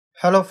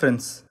Hello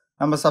friends,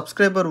 நம்ம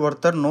subscriber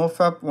ஒருத்தர்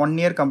Nofap 1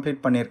 year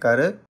complete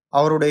பண்ணியிருக்காரு.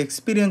 அவரோட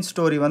எக்ஸ்பீரியன்ஸ்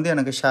ஸ்டோரி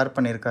எனக்கு ஷேர்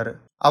பண்ணியிருக்காரு.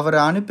 அவர்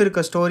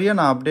அனுப்பியிருக்க ஸ்டோரியை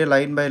நான் அப்படியே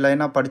லைன் பை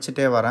லைனாக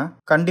படிச்சுட்டே வரேன்.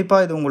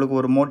 கண்டிப்பாக இது உங்களுக்கு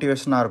ஒரு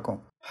மோட்டிவேஷனாக இருக்கும்.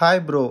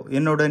 ஹாய் ப்ரோ,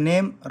 என்னோட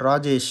நேம்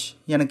ராஜேஷ்.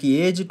 எனக்கு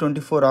ஏஜ்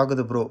 24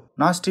 ஆகுது ப்ரோ.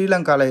 நான்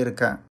ஸ்ரீலங்காவில்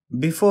இருக்கேன்.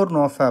 பிஃபோர்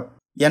Nofap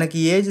எனக்கு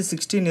ஏஜ்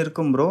 16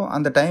 இருக்கும் ப்ரோ.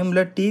 அந்த டைமில்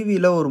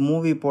டிவியில் ஒரு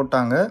மூவி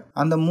போட்டாங்க.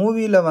 அந்த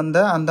மூவியில்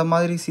அந்த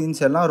மாதிரி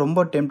சீன்ஸ் எல்லாம்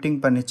ரொம்ப டெம்ப்டிங்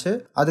பண்ணிச்சு.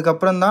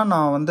 அதுக்கப்புறம் தான்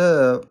நான்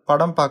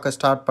படம் பார்க்க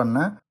ஸ்டார்ட்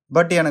பண்ணேன்.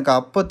 பட் எனக்கு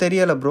அப்போ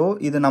தெரியலை ப்ரோ,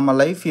 இது நம்ம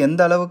லைஃப்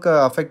எந்த அளவுக்கு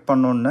அஃபெக்ட்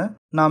பண்ணோன்னு.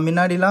 நான்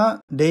முன்னாடிலாம்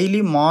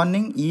டெய்லி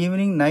மார்னிங்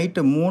ஈவினிங்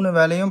நைட்டு 3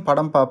 வேளையும்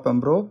படம்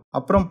பார்ப்பேன் ப்ரோ.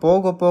 அப்புறம்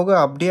போக போக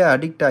அப்படியே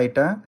அடிக்ட்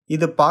ஆகிட்டேன்.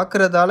 இது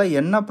பார்க்குறதால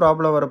என்ன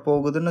ப்ராப்ளம் வர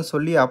போகுதுன்னு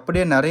சொல்லி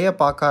அப்படியே நிறைய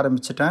பார்க்க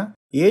ஆரம்பிச்சிட்டேன்.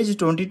 ஏஜ்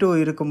 22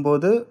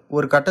 இருக்கும்போது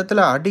ஒரு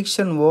கட்டத்தில்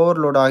அடிக்ஷன்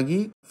ஓவர்லோட் ஆகி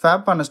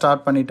ஃபேப் பண்ண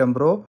ஸ்டார்ட் பண்ணிட்டேன்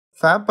ப்ரோ.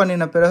 ஃபேப்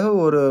பண்ணின பிறகு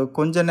ஒரு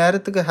கொஞ்ச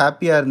நேரத்துக்கு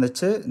ஹாப்பியாக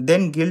இருந்துச்சு.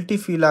 தென் கில்ட்டி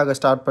ஃபீல் ஆக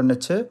ஸ்டார்ட்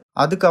பண்ணுச்சு.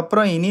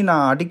 அதுக்கப்புறம் இனி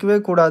நான் அடிக்கவே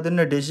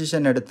கூடாதுன்னு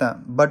டெசிஷன் எடுத்தேன்.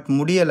 பட்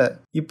முடியலை.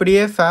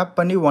 இப்படியே ஃபேப்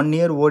பண்ணி 1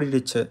 இயர்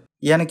ஓடிடுச்சு.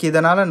 எனக்கு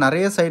இதனால்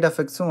நிறைய சைடு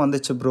எஃபெக்ட்ஸும்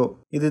வந்துச்சு ப்ரோ.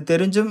 இது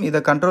தெரிஞ்சும் இதை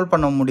கண்ட்ரோல்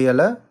பண்ண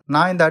முடியலை.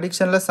 நான் இந்த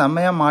அடிக்ஷனில்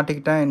செம்மையாக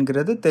மாட்டிக்கிட்டேன்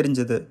என்கிறது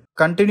தெரிஞ்சுது.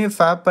 கண்டினியூ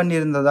ஃபேப்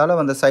பண்ணியிருந்ததால்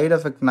வந்த சைடு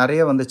எஃபெக்ட்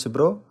நிறைய வந்துச்சு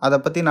ப்ரோ. அதை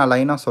பற்றி நான்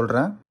லைனாக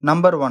சொல்கிறேன்.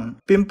 Number 1,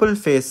 pimple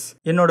face.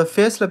 என்னோட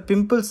ஃபேஸில்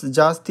பிம்பிள்ஸ்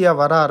ஜாஸ்தியாக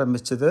வர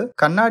ஆரம்பிச்சுது.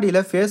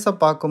 கண்ணாடியில் ஃபேஸை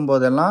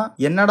பார்க்கும்போதெல்லாம்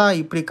என்னடா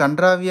இப்படி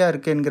கன்றாவியாக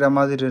இருக்கேங்கிற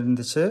மாதிரி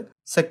இருந்துச்சு.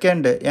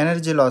 Second,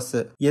 energy loss.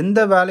 எந்த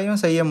வேலையும்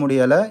செய்ய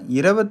முடியலை.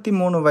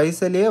 23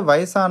 வயசுலேயே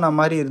வயசான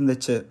மாதிரி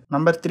இருந்துச்சு.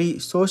 Number 3,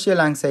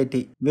 social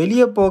anxiety.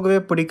 வெளியே போகவே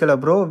பிடிக்கல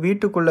ப்ரோ.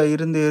 வீட்டுக்குள்ளே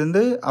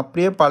இருந்து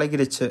அப்படியே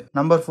பழகிடுச்சு.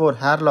 Number 4,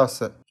 hair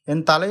loss.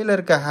 என் தலையில்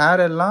இருக்க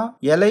ஹேர் எல்லாம்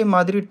இலை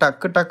மாதிரி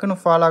டக்குன்னு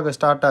ஃபால் ஆக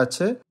ஸ்டார்ட்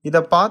ஆச்சு.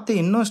 இதை பார்த்து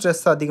இன்னும்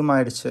ஸ்ட்ரெஸ்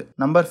அதிகமாகிடுச்சு.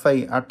 Number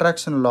 5,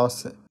 attraction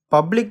loss.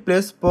 Public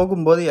place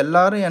போகும்போது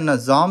எல்லாரும் என்னை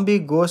ஜாம்பி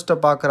கோஸ்ட்டை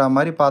பார்க்குற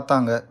மாதிரி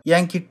பார்த்தாங்க.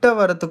 என் கிட்ட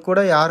வரத்துக்கு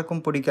கூட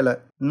யாருக்கும் பிடிக்கல.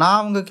 நான்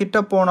அவங்க கிட்ட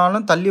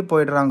போனாலும் தள்ளி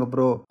போயிடுறாங்க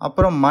ப்ரோ.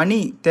 அப்புறம் மணி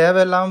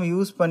தேவையில்லாமல்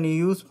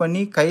யூஸ்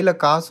பண்ணி கையில்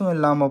காசும்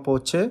இல்லாமல்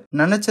போச்சு.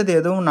 நினச்சது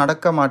எதுவும்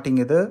நடக்க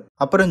மாட்டேங்குது.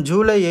 அப்புறம்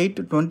ஜூலை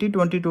 8,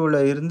 2022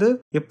 இருந்து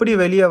எப்படி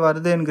வெளியே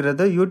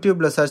வருதுங்கிறது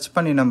யூடியூப்பில் சர்ச்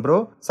பண்ணினேன் ப்ரோ.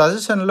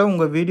 சஜஷனில்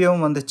உங்கள்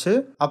வீடியோவும் வந்துச்சு.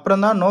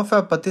 அப்புறம் தான்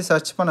Nofap பற்றி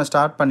சர்ச் பண்ண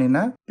ஸ்டார்ட்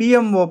பண்ணினேன்.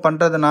 PMO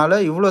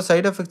பண்ணுறதுனால இவ்வளோ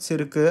சைடு எஃபெக்ட்ஸ்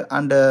இருக்குது.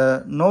 அண்டு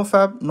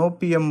Nofap நோ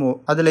PMO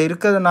அதில்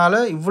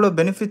இருக்கிறதுனால இவ்வளோ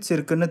பெனிஃபிட்ஸ்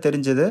இருக்குன்னு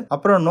தெரிஞ்சது.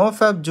 அப்புறம்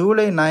Nofap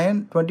ஜூலை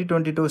 9,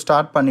 2022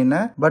 ஸ்டார்ட்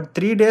பண்ணினேன். பட்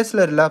 3 டேஸில்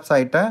ரிலாப்ஸ்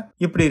ஆகிட்டேன்.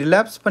 இப்படி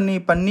ரிலாப்ஸ்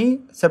பண்ணி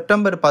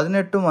செப்டம்பர்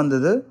 18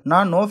 வந்தது.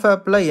 நான்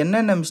Nofapல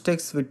என்னென்ன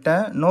மிஸ்டேக்ஸ்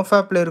விட்டேன்,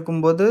 Nofapல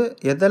இருக்கும்போது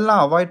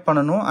எதெல்லாம் அவாய்ட்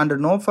பண்ணணும், அண்ட்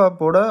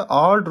Nofapோட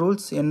ஆல்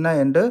ரூல்ஸ் என்ன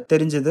என்று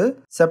தெரிஞ்சது.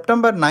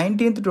 செப்டம்பர்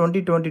 19,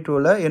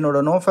 2022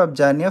 என்னோட Nofap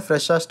ஜேர்னியை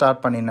ஃப்ரெஷ்ஷாக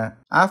ஸ்டார்ட் பண்ணினேன்.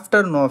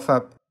 After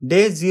Nofap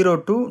day 0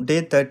 to day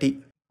 30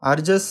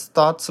 urges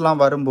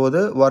தாட்ஸ்லாம் வரும்போது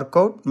work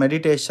out,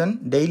 meditation,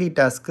 daily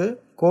task,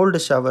 gold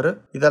shower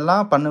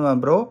இதெல்லாம்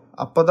பண்ணுவேன் ப்ரோ.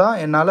 அப்போ தான்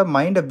என்னால்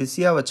மைண்டை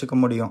பிஸியாக வச்சுக்க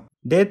முடியும்.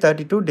 டே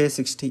 32 டே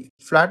 60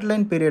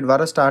 ஃப்ளாட்லைன் பீரியட்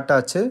வர ஸ்டார்ட்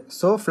ஆச்சு.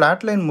 ஸோ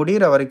ஃப்ளாட்லைன்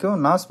முடிகிற வரைக்கும்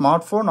நான்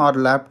smart phone or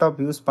laptop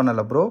use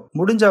பண்ணலை ப்ரோ.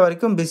 முடிஞ்ச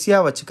வரைக்கும்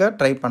பிஸியாக வச்சுக்க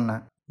ட்ரை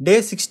பண்ணேன். டே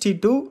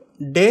 62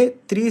 டே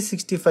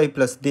 365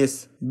 ப்ளஸ் டேஸ்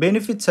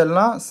பெனிஃபிட்ஸ்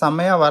எல்லாம்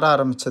செம்மையாக வர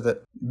ஆரம்பிச்சது.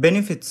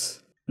 Benefits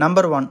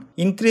number 1,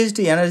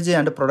 increased energy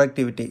and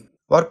productivity.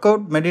 Work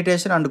out,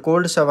 meditation and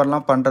gold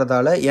ஷவர்லாம்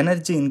பண்ணுறதால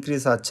எனர்ஜி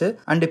இன்க்ரீஸ் ஆச்சு.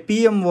 அண்டு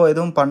PMO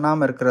எதுவும்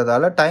பண்ணாமல்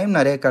இருக்கிறதால டைம்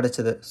நிறைய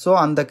கிடச்சிது. ஸோ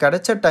அந்த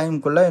கிடைச்ச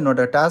டைமுக்குள்ளே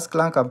என்னோட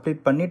டாஸ்க்லாம்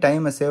கம்ப்ளீட் பண்ணி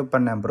டைமை சேவ்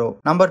பண்ணேன் bro.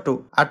 Number 2,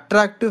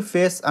 attractive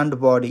face and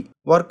body.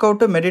 Work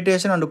out,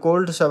 meditation and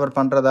gold shower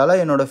பண்ணுறதால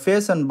என்னோட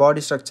ஃபேஸ் அண்ட்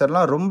பாடி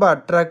ஸ்ட்ரக்சர்லாம் ரொம்ப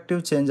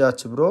அட்ராக்டிவ் சேஞ்ச்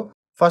ஆச்சு ப்ரோ.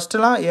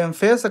 ஃபஸ்ட்டுலாம் என்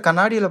ஃபேஸை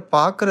கண்ணாடியில்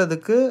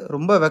பார்க்குறதுக்கு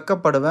ரொம்ப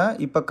வெக்கப்படுவேன்.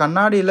 இப்போ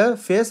கண்ணாடியில்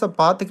ஃபேஸை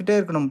பார்த்துக்கிட்டே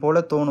இருக்கணும்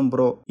போல் தோணும்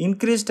ப்ரோ.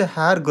 Increased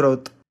hair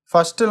growth.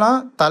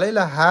 ஃபஸ்ட்டுலாம் தலையில்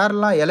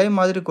ஹேர்லாம் இலை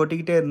மாதிரி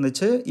கொட்டிக்கிட்டே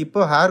இருந்துச்சு.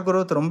 இப்போ ஹேர்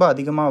க்ரோத் ரொம்ப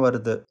அதிகமாக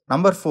வருது.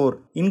 Number 4,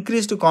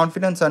 increased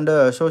confidence and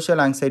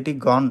social anxiety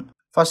Khan.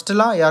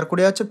 ஃபஸ்ட்டுலாம் யார்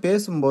கூடயாச்சும்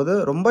பேசும்போது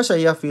ரொம்ப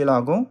ஷையாக ஃபீல்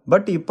ஆகும்.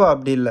 பட் இப்போ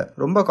அப்படி இல்லை,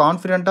 ரொம்ப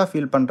கான்ஃபிடென்ட்டாக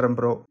ஃபீல் பண்ணுறேன்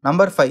ப்ரோ.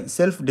 Number 5,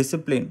 self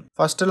discipline.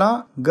 ஃபஸ்ட்டுலாம்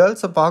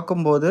கேர்ள்ஸை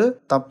பார்க்கும்போது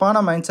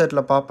தப்பான மைண்ட்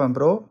செட்டில் பார்ப்பேன்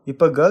ப்ரோ.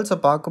 இப்போ கேர்ள்ஸை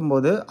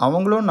பார்க்கும்போது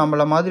அவங்களும்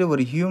நம்மள மாதிரி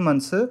ஒரு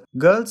ஹியூமன்ஸு.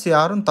 கேர்ள்ஸ்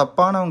யாரும்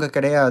தப்பானவங்க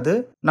கிடையாது.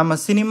 நம்ம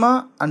சினிமா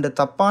அண்டு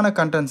தப்பான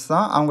கண்டென்ட்ஸ்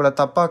தான் அவங்கள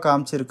தப்பாக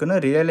காமிச்சிருக்குன்னு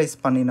ரியலைஸ்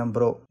பண்ணினேன்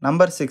ப்ரோ.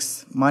 நம்பர் 6,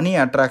 மணி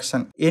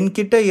அட்ராக்ஷன்.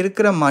 என்கிட்ட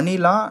இருக்கிற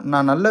மணிலாம்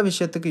நான் நல்ல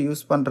விஷயத்துக்கு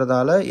யூஸ்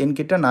பண்ணுறதால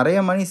என்கிட்ட நிறைய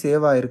மணி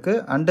சேவ் ஆயிருக்கு.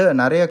 அண்டு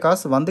நிறைய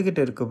காசு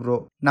வந்துகிட்டு இருக்கு bro.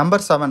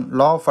 Number 7,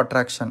 law of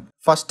attraction.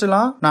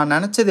 ஃபர்ஸ்ட்லாம் நான்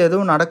நினச்சது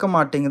எதுவும் நடக்க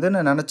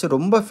மாட்டேங்குதுன்னு நினச்சி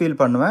ரொம்ப ஃபீல்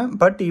பண்ணுவேன்.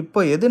 பட் இப்போ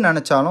எது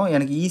நினச்சாலும்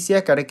எனக்கு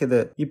ஈஸியாக கிடைக்குது.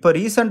 இப்போ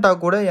ரீசெண்டாக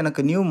கூட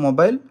எனக்கு new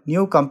mobile,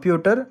 new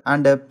computer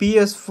and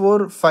PS4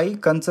 5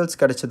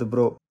 கன்சல்ஸ் கிடைச்சது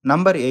ப்ரோ.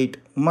 Number 8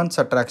 women's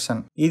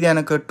attraction. இது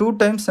எனக்கு 2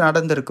 டைம்ஸ்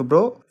நடந்திருக்கு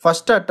ப்ரோ.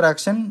 ஃபர்ஸ்ட்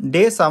அட்ராக்ஷன்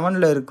டே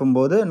 7ல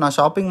இருக்கும்போது நான்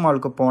ஷாப்பிங்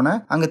மாலுக்கு போனேன்.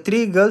 அங்கே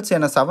 3 கேர்ள்ஸ்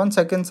என்னை 7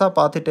 செகண்ட்ஸாக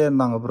பார்த்துட்டே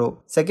இருந்தாங்க ப்ரோ.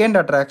 செகண்ட்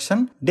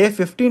அட்ராக்ஷன் டே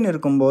 15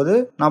 இருக்கும்போது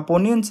நான்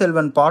பொன்னியின்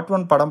செல்வன் பார்ட்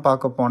 1 படம்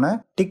பார்க்க போனேன்.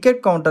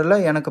 டிக்கெட்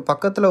கவுண்டரில் எனக்கு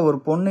பக்கத்தில் ஒரு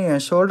பொண்ணு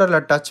என்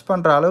ஷோல்டரில் டச்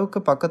பண்ணுற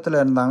அளவுக்கு பக்கத்தில்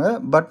இருந்தாங்க.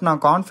 பட்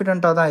நான்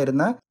கான்ஃபிடென்ட்டாக தான்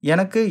இருந்தேன்.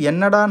 எனக்கு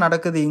என்னடா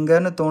நடக்குது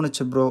இங்கன்னு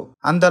தோணுச்சு ப்ரோ.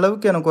 அந்த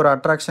அளவுக்கு எனக்கு ஒரு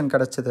அட்ராக்ஷன்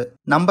கிடைச்சது.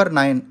 Number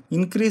 9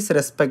 increase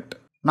respect.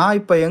 நான்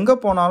இப்போ எங்கே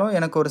போனாலும்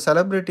எனக்கு ஒரு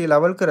செலிபிரிட்டி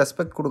லெவலுக்கு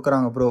ரெஸ்பெக்ட்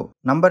கொடுக்குறாங்க ப்ரோ.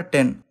 Number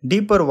 10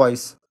 deeper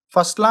voice.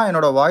 ஃபர்ஸ்ட்லாம்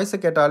என்னோட வாய்ஸை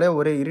கேட்டாலே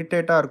ஒரே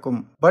இரிட்டேட்டாக இருக்கும்.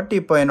 பட்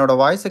இப்போ என்னோட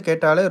வாய்ஸை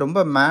கேட்டாலே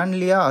ரொம்ப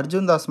மேன்லியாக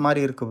அர்ஜுன் தாஸ்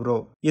மாதிரி இருக்கு ப்ரோ.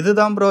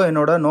 இதுதான் ப்ரோ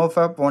என்னோட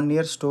NoFap 1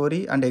 year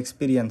story and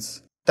experience.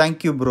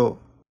 Thank you bro.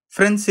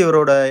 Friends,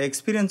 இவரோட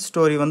எக்ஸ்பீரியன்ஸ்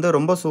ஸ்டோரி வந்து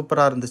ரொம்ப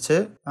சூப்பராக இருந்துச்சு.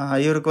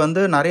 இவருக்கு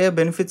வந்து நிறைய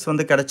பெனிஃபிட்ஸ்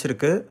வந்து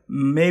கிடச்சிருக்கு.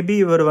 மேபி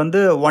இவர்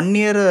வந்து 1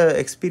 இயர்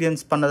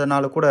எக்ஸ்பீரியன்ஸ்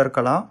பண்ணதுனால கூட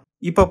இருக்கலாம்.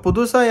 இப்போ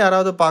புதுசாக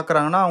யாராவது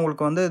பார்க்குறாங்கன்னா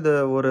அவங்களுக்கு வந்து இது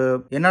ஒரு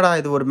என்னடா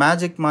இது ஒரு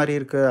மேஜிக் மாதிரி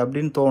இருக்குது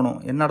அப்படின்னு தோணும்.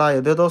 என்னடா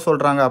எதோ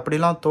சொல்கிறாங்க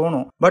அப்படிலாம்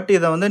தோணும். பட்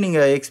இதை வந்து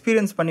நீங்கள்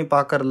எக்ஸ்பீரியன்ஸ் பண்ணி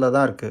பார்க்கறதுல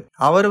தான் இருக்குது.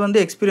 அவர்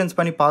வந்து எக்ஸ்பீரியன்ஸ்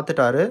பண்ணி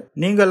பார்த்துட்டாரு.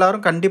 நீங்கள்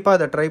எல்லாரும் கண்டிப்பாக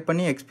அதை ட்ரை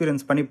பண்ணி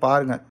எக்ஸ்பீரியன்ஸ் பண்ணி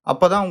பாருங்கள்.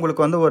 அப்போ தான்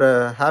உங்களுக்கு வந்து ஒரு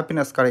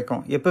ஹாப்பினஸ்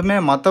கிடைக்கும். எப்பவுமே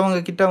மற்றவங்க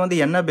கிட்ட வந்து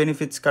என்ன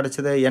பெனிஃபிட்ஸ்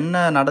கிடைச்சது,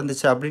 என்ன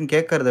நடந்துச்சு அப்படின்னு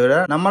கேட்கறத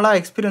விட நம்மளா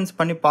எக்ஸ்பீரியன்ஸ்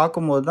பண்ணி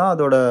பார்க்கும்போது தான்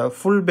அதோட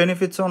ஃபுல்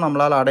பெனிஃபிட்ஸும்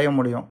நம்மளால் அடைய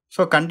முடியும்.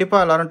 ஸோ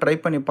கண்டிப்பாக எல்லாரும் ட்ரை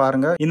பண்ணி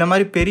பாருங்கள். இந்த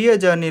மாதிரி பெரிய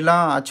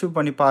ஜேர்னிலாம் அச்சீவ்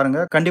பண்ணி பாருங்க.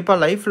 கண்டிப்பா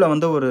லைஃப்ல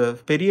வந்து ஒரு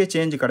பெரிய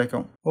சேஞ்ச்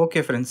கிடைக்கும்.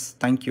 Okay friends,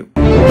 thank you.